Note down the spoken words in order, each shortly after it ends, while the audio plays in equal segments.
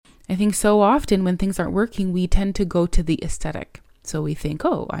I think so often when things aren't working, we tend to go to the aesthetic. So we think,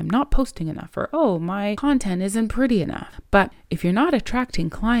 oh, I'm not posting enough, or oh, my content isn't pretty enough. But if you're not attracting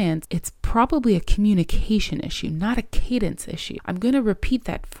clients, it's probably a communication issue, not a cadence issue. I'm going to repeat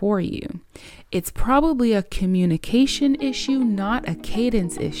that for you. It's probably a communication issue, not a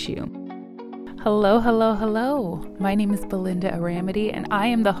cadence issue. Hello, hello, hello. My name is Belinda Aramity, and I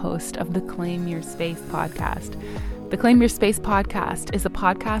am the host of the Claim Your Space podcast. The Claim Your Space podcast is a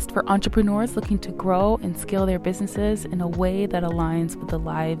podcast for entrepreneurs looking to grow and scale their businesses in a way that aligns with the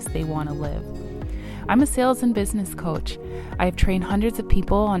lives they want to live. I'm a sales and business coach. I have trained hundreds of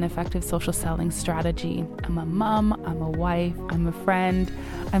people on effective social selling strategy. I'm a mom, I'm a wife, I'm a friend.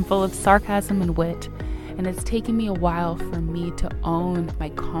 I'm full of sarcasm and wit. And it's taken me a while for me to own my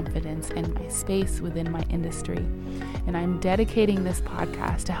confidence and my space within my industry. And I'm dedicating this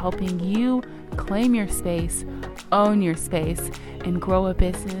podcast to helping you claim your space, own your space, and grow a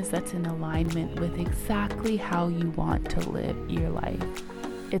business that's in alignment with exactly how you want to live your life.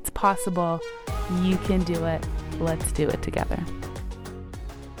 It's possible. You can do it. Let's do it together.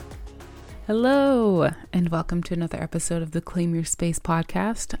 Hello, and welcome to another episode of the Claim Your Space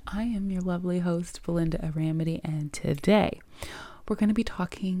podcast. I am your lovely host, Belinda Aramity, and today we're going to be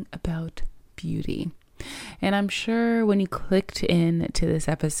talking about beauty. And I'm sure when you clicked in to this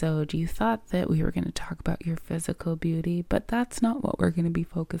episode, you thought that we were going to talk about your physical beauty, but that's not what we're going to be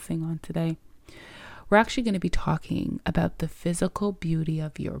focusing on today. We're actually going to be talking about the physical beauty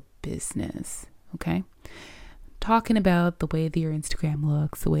of your business, okay? Talking about the way that your Instagram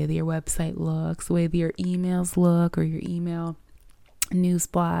looks, the way that your website looks, the way that your emails look, or your email news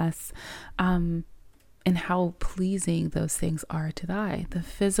blasts, and how pleasing those things are to the eye, the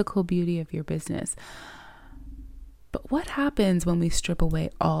physical beauty of your business. But what happens when we strip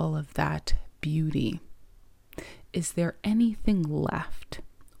away all of that beauty? Is there anything left?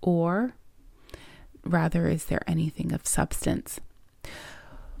 Or rather, is there anything of substance?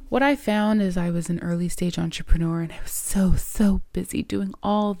 What I found is I was an early stage entrepreneur and I was so busy doing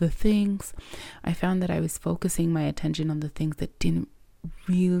all the things. I found that I was focusing my attention on the things that didn't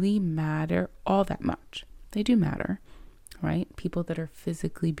really matter all that much. They do matter, right? People that are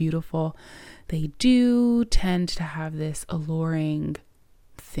physically beautiful, they do tend to have this alluring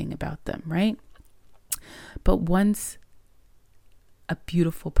thing about them, right? But once a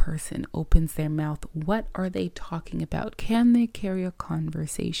beautiful person opens their mouth, what are they talking about? Can they carry a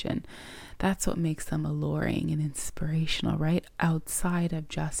conversation? That's what makes them alluring and inspirational, right? Outside of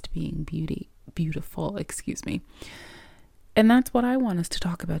just being beautiful. And that's what I want us to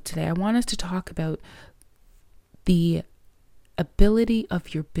talk about today. I want us to talk about the ability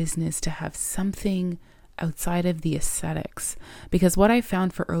of your business to have something outside of the aesthetics. Because what I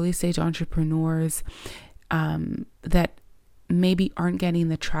found for early stage entrepreneurs that maybe aren't getting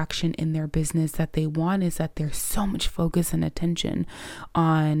the traction in their business that they want is that there's so much focus and attention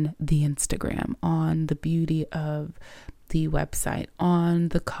on the Instagram, on the beauty of the website, on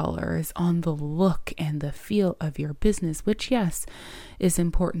the colors, on the look and the feel of your business, which yes, is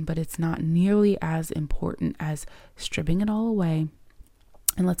important, but it's not nearly as important as stripping it all away.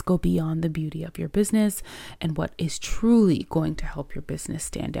 And let's go beyond the beauty of your business and what is truly going to help your business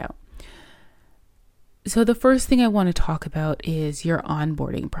stand out. So the first thing I want to talk about is your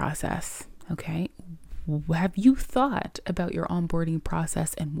onboarding process, okay? Have you thought about your onboarding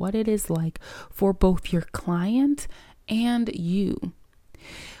process and what it is like for both your client and you?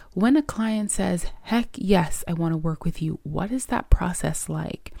 When a client says, heck yes, I want to work with you, what is that process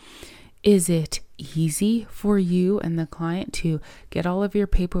like? Is it easy for you and the client to get all of your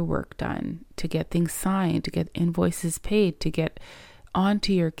paperwork done, to get things signed, to get invoices paid, to get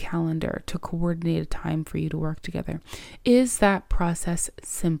onto your calendar, to coordinate a time for you to work together? Is that process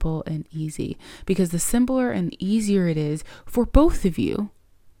simple and easy? Because the simpler and easier it is for both of you,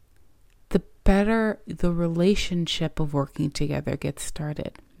 the better the relationship of working together gets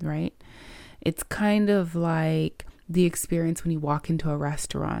started, right? It's kind of like the experience when you walk into a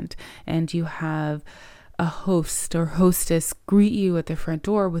restaurant and you have a host or hostess greet you at the front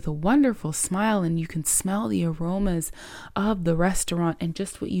door with a wonderful smile, and you can smell the aromas of the restaurant and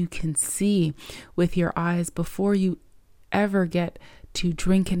just what you can see with your eyes before you ever get to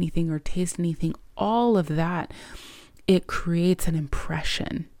drink anything or taste anything. All of that, it creates an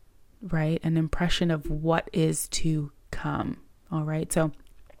impression, right? An impression of what is to come. All right. So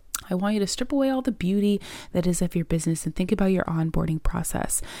I want you to strip away all the beauty that is of your business and think about your onboarding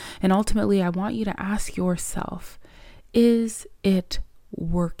process. And ultimately, I want you to ask yourself, is it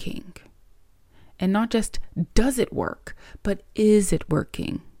working? And not just does it work, but is it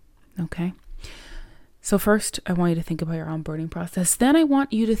working? Okay. So first, I want you to think about your onboarding process. Then I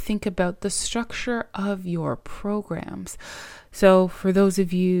want you to think about the structure of your programs. So for those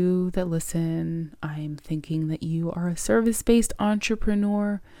of you that listen, I'm thinking that you are a service-based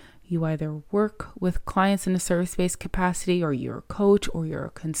entrepreneur. You either work with clients in a service-based capacity, or you're a coach, or you're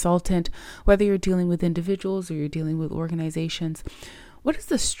a consultant, whether you're dealing with individuals or you're dealing with organizations. What is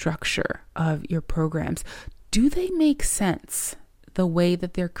the structure of your programs? Do they make sense the way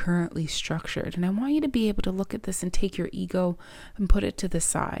that they're currently structured? And I want you to be able to look at this and take your ego and put it to the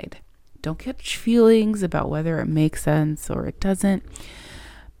side. Don't catch feelings about whether it makes sense or it doesn't.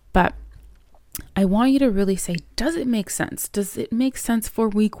 But I want you to really say, does it make sense? Does it make sense for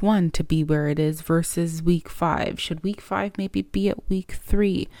week 1 to be where it is versus week 5? Should week 5 maybe be at week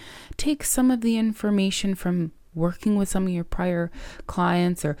 3? Take some of the information from working with some of your prior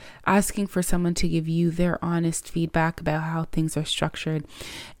clients or asking for someone to give you their honest feedback about how things are structured.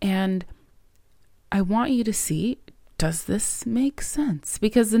 And I want you to see, does this make sense?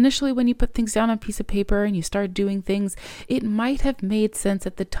 Because initially when you put things down on a piece of paper and you start doing things, it might have made sense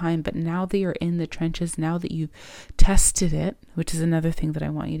at the time, but now that you're in the trenches, now that you've tested it, which is another thing that I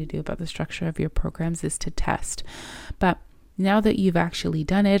want you to do about the structure of your programs, is to test. But now that you've actually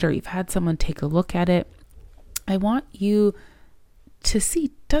done it, or you've had someone take a look at it, I want you to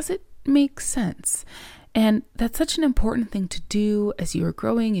see, does it make sense? And that's such an important thing to do as you are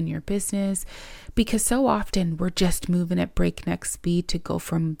growing in your business, because so often we're just moving at breakneck speed to go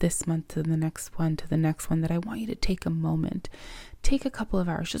from this month to the next one to the next one, that I want you to take a moment, take a couple of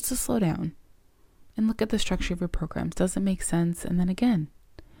hours just to slow down and look at the structure of your programs. Does it make sense? And then again,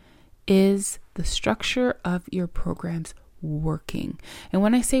 is the structure of your programs working? And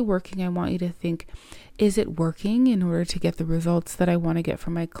when I say working, I want you to think, is it working in order to get the results that I want to get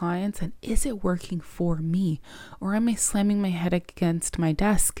from my clients? And is it working for me? Or am I slamming my head against my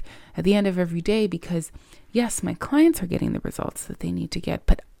desk at the end of every day because, yes, my clients are getting the results that they need to get,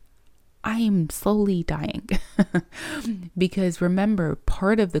 but I am slowly dying. Because remember,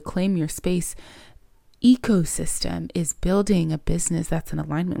 part of the Claim Your Space ecosystem is building a business that's in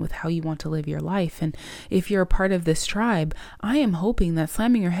alignment with how you want to live your life. And if you're a part of this tribe, I am hoping that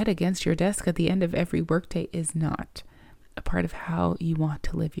slamming your head against your desk at the end of every workday is not a part of how you want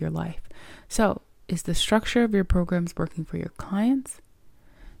to live your life. So, is the structure of your programs working for your clients?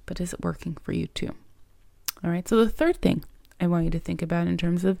 But is it working for you too? All right. So the third thing I want you to think about in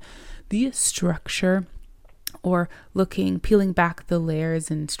terms of the structure, or peeling back the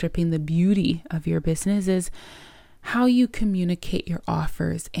layers and stripping the beauty of your business, is how you communicate your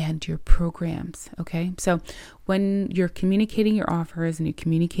offers and your programs. Okay. So when you're communicating your offers and you're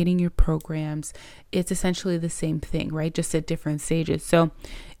communicating your programs, it's essentially the same thing, right? Just at different stages. So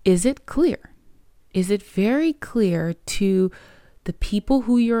is it clear? Is it very clear to the people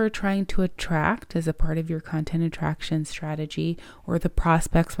who you're trying to attract as a part of your content attraction strategy, or the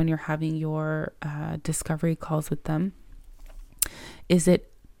prospects when you're having your discovery calls with them? Is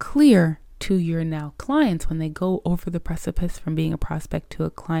it clear to your now clients when they go over the precipice from being a prospect to a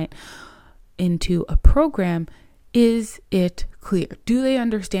client into a program? Is it clear? Do they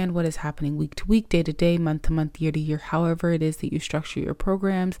understand what is happening week to week, day to day, month to month, year to year, however it is that you structure your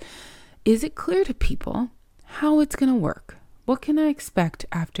programs? Is it clear to people how it's going to work? What can I expect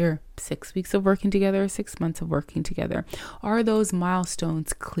after 6 weeks of working together, 6 months of working together? Are those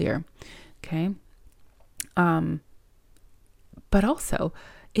milestones clear? Okay. But also,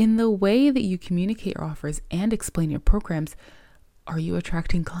 in the way that you communicate your offers and explain your programs, are you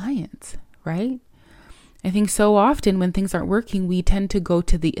attracting clients, right? I think so often when things aren't working, we tend to go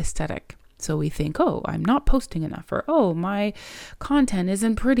to the aesthetic. So we think, oh, I'm not posting enough, or, oh, my content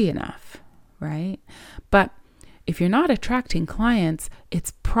isn't pretty enough, right? But if you're not attracting clients,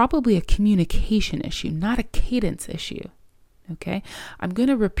 it's probably a communication issue, not a cadence issue. Okay, I'm going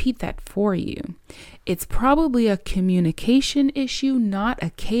to repeat that for you. It's probably a communication issue, not a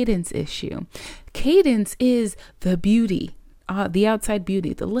cadence issue. Cadence is the beauty, the outside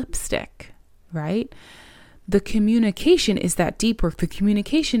beauty, the lipstick, right? The communication is that deep work. The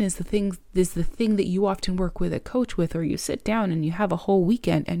communication is the thing that you often work with a coach with, or you sit down and you have a whole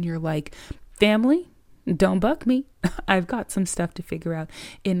weekend and you're like, family, don't bug me. I've got some stuff to figure out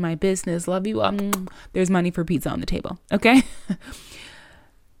in my business. Love you. There's money for pizza on the table. Okay.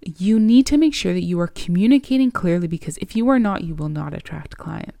 You need to make sure that you are communicating clearly, because if you are not, you will not attract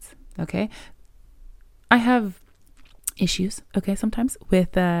clients. Okay. I have issues, sometimes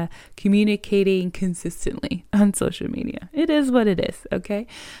with communicating consistently on social media. It is what it is. Okay.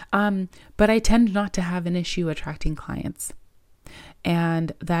 But I tend not to have an issue attracting clients.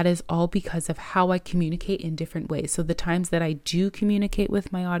 And that is all because of how I communicate in different ways. So the times that I do communicate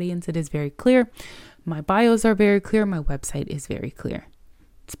with my audience, it is very clear. My bios are very clear. My website is very clear.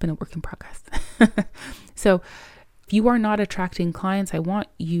 It's been a work in progress. So if you are not attracting clients, I want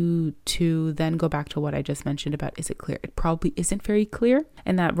you to then go back to what I just mentioned about, is it clear? It probably isn't very clear.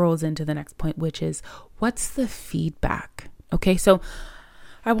 And that rolls into the next point, which is, what's the feedback? Okay, so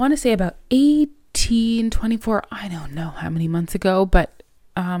I want to say about 24, I don't know how many months ago, but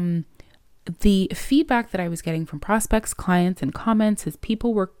the feedback that I was getting from prospects, clients, and comments is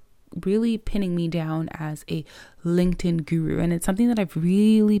people were really pinning me down as a LinkedIn guru. And it's something that I've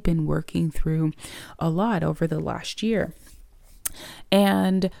really been working through a lot over the last year.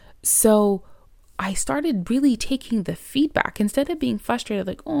 And so I started really taking the feedback instead of being frustrated,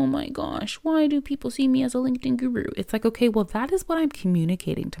 like, oh my gosh, why do people see me as a LinkedIn guru? It's like, okay, well, that is what I'm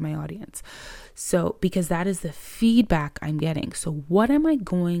communicating to my audience. So, because that is the feedback I'm getting. So what am I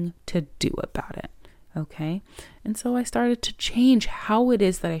going to do about it? Okay. And so I started to change how it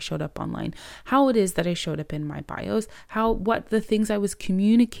is that I showed up online, how it is that I showed up in my bios, what the things I was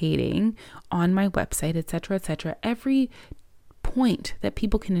communicating on my website, et cetera, every point that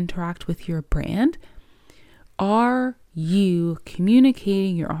people can interact with your brand. Are you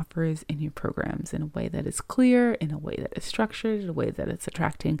communicating your offers and your programs in a way that is clear, in a way that is structured, in a way that it's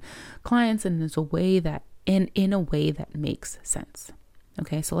attracting clients, and in a way that makes sense?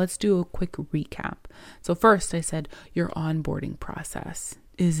 Okay, so let's do a quick recap. So first, I said your onboarding process.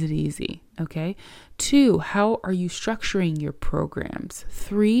 Is it easy? Okay. 2, how are you structuring your programs?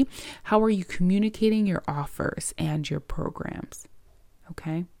 3, how are you communicating your offers and your programs?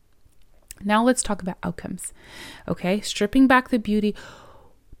 Okay. Now let's talk about outcomes. Okay, stripping back the beauty,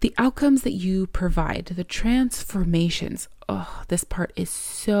 the outcomes that you provide, the transformations. Oh, this part is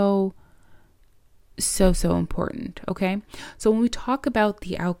so important. Okay. So when we talk about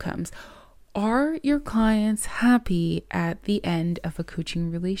the outcomes, are your clients happy at the end of a coaching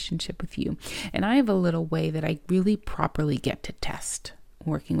relationship with you? And I have a little way that I really properly get to test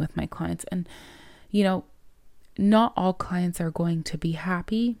working with my clients. And, not all clients are going to be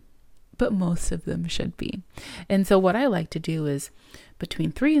happy, but most of them should be. And so what I like to do is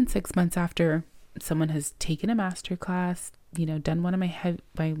between 3 and 6 months after someone has taken a masterclass, done one of my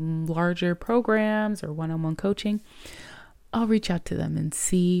larger programs or one-on-one coaching, I'll reach out to them and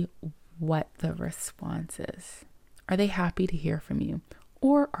see what the response is. Are they happy to hear from you,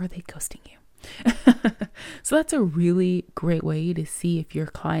 or are they ghosting you? So that's a really great way to see if your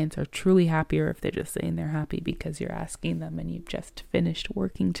clients are truly happy, or if they're just saying they're happy because you're asking them and you've just finished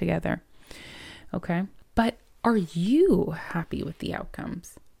working together. Okay. But are you happy with the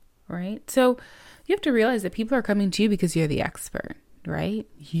outcomes? Right? So you have to realize that people are coming to you because you're the expert, right?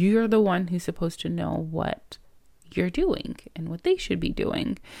 You're the one who's supposed to know what you're doing and what they should be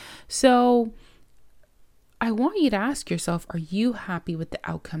doing. So I want you to ask yourself, are you happy with the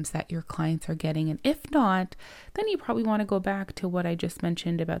outcomes that your clients are getting? And if not, then you probably want to go back to what I just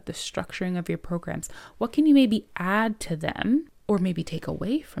mentioned about the structuring of your programs. What can you maybe add to them? Or maybe take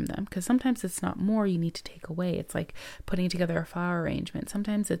away from them, because sometimes it's not more you need to take away. It's like putting together a flower arrangement.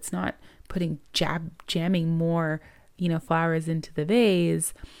 Sometimes it's not putting jamming more, flowers into the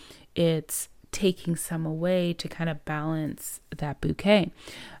vase. It's taking some away to kind of balance that bouquet.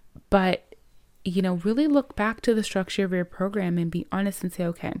 But, really look back to the structure of your program and be honest and say,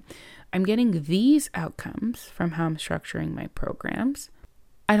 okay, I'm getting these outcomes from how I'm structuring my programs.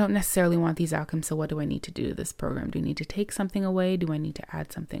 I don't necessarily want these outcomes, so what do I need to do to this program? Do I need to take something away? Do I need to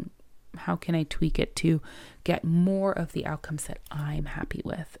add something? How can I tweak it to get more of the outcomes that I'm happy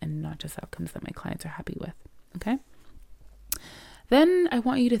with and not just outcomes that my clients are happy with? Okay. Then I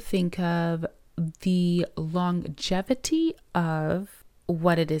want you to think of the longevity of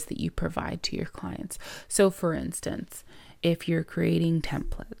what it is that you provide to your clients. So for instance, if you're creating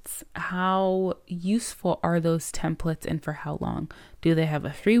templates, how useful are those templates and for how long? Do they have a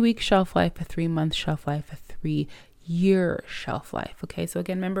 3-week shelf life, a 3-month shelf life, a 3-year shelf life? Okay, so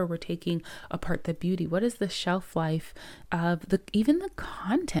again, remember, we're taking apart the beauty. What is the shelf life of even the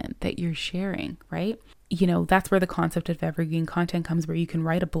content that you're sharing, right? That's where the concept of evergreen content comes, where you can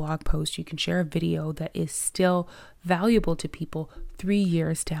write a blog post, you can share a video that is still valuable to people 3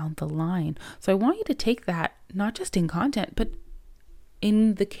 years down the line. So I want you to take that, not just in content, but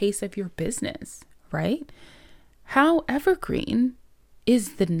in the case of your business, right? How evergreen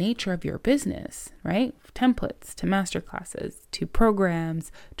is the nature of your business, right? Templates to masterclasses, to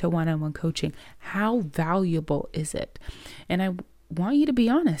programs, to one-on-one coaching. How valuable is it? And I want you to be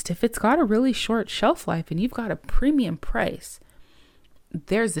honest. If it's got a really short shelf life and you've got a premium price,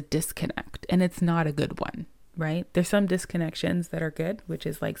 there's a disconnect, and it's not a good one, right? There's some disconnections that are good, which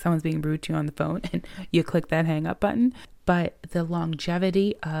is like someone's being rude to you on the phone and you click that hang up button. But the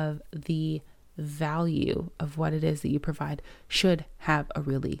longevity of the value of what it is that you provide should have a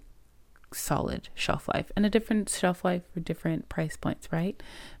really solid shelf life, and a different shelf life for different price points, right?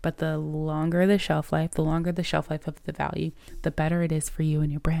 But the longer the shelf life of the value, the better it is for you and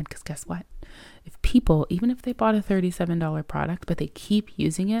your brand. Because guess what? If people, even if they bought a $37 product, but they keep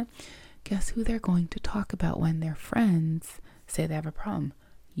using it, guess who they're going to talk about when their friends say they have a problem?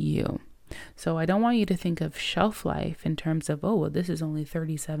 You. So I don't want you to think of shelf life in terms of, oh, well, this is only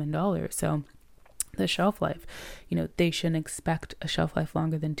 $37. So the shelf life, they shouldn't expect a shelf life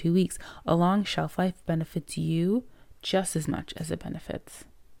longer than 2 weeks. A long shelf life benefits you just as much as it benefits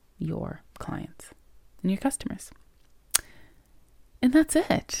your clients and your customers. And that's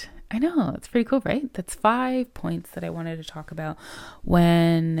it. I know, it's pretty cool, right? That's 5 points that I wanted to talk about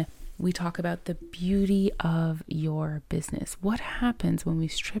when we talk about the beauty of your business. What happens when we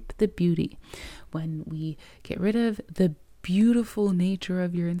strip the beauty, when we get rid of the beautiful nature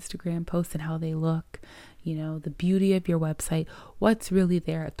of your Instagram posts and how they look, the beauty of your website, what's really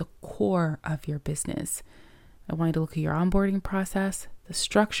there at the core of your business. I want you to look at your onboarding process, the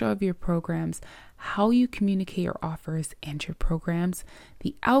structure of your programs, how you communicate your offers and your programs,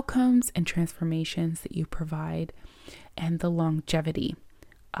 the outcomes and transformations that you provide, and the longevity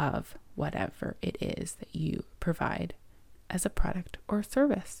of whatever it is that you provide as a product or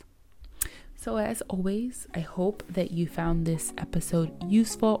service. So as always, I hope that you found this episode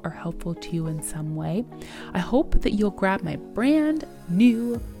useful or helpful to you in some way. I hope that you'll grab my brand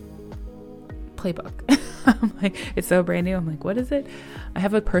new playbook. I'm like, it's so brand new. I'm like, what is it? I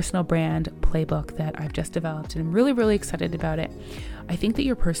have a personal brand playbook that I've just developed, and I'm really, really excited about it. I think that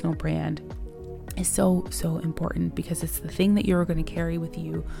your personal brand is so important because it's the thing that you're going to carry with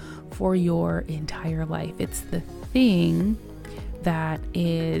you for your entire life. It's the thing that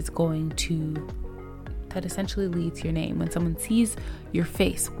essentially leads your name. When someone sees your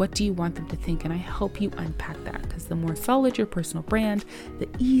face, what do you want them to think? And I help you unpack that, because the more solid your personal brand, the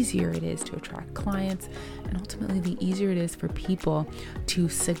easier it is to attract clients, and ultimately the easier it is for people to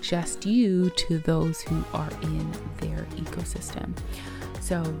suggest you to those who are in their ecosystem.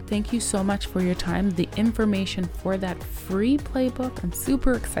 So thank you so much for your time. The information for that free playbook, I'm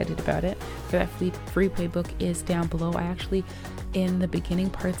super excited about it. For that free playbook is down below. In the beginning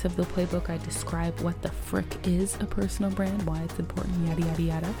parts of the playbook, I describe what the frick is a personal brand, why it's important, yada, yada,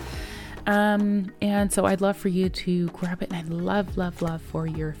 yada. And so I'd love for you to grab it, and I'd love for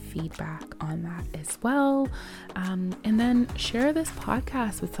your feedback on that as well. And then share this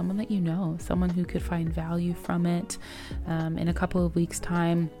podcast with someone that you know, someone who could find value from it. In a couple of weeks'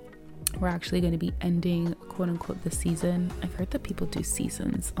 time, we're actually going to be ending, quote unquote, the season. I've heard that people do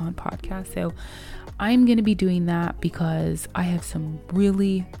seasons on podcasts. So I'm going to be doing that because I have some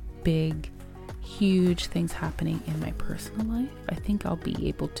really big, huge things happening in my personal life. I think I'll be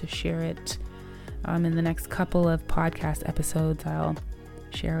able to share it in the next couple of podcast episodes. I'll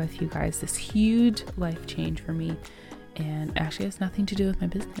share with you guys this huge life change for me, and actually has nothing to do with my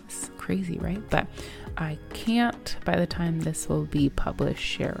business. Crazy, right? But I can't, by the time this will be published,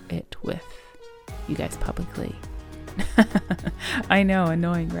 share it with you guys publicly. I know,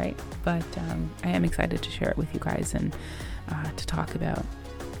 annoying, right? But I am excited to share it with you guys and to talk about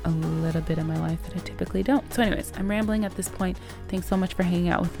a little bit of my life that I typically don't. So anyways, I'm rambling at this point. Thanks so much for hanging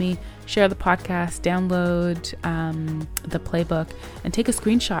out with me. Share the podcast, download the playbook, and take a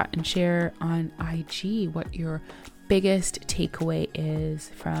screenshot and share on IG what your biggest takeaway is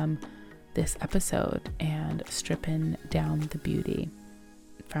from this episode and stripping down the beauty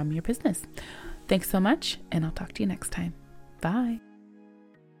from your business. Thanks so much, and I'll talk to you next time. Bye.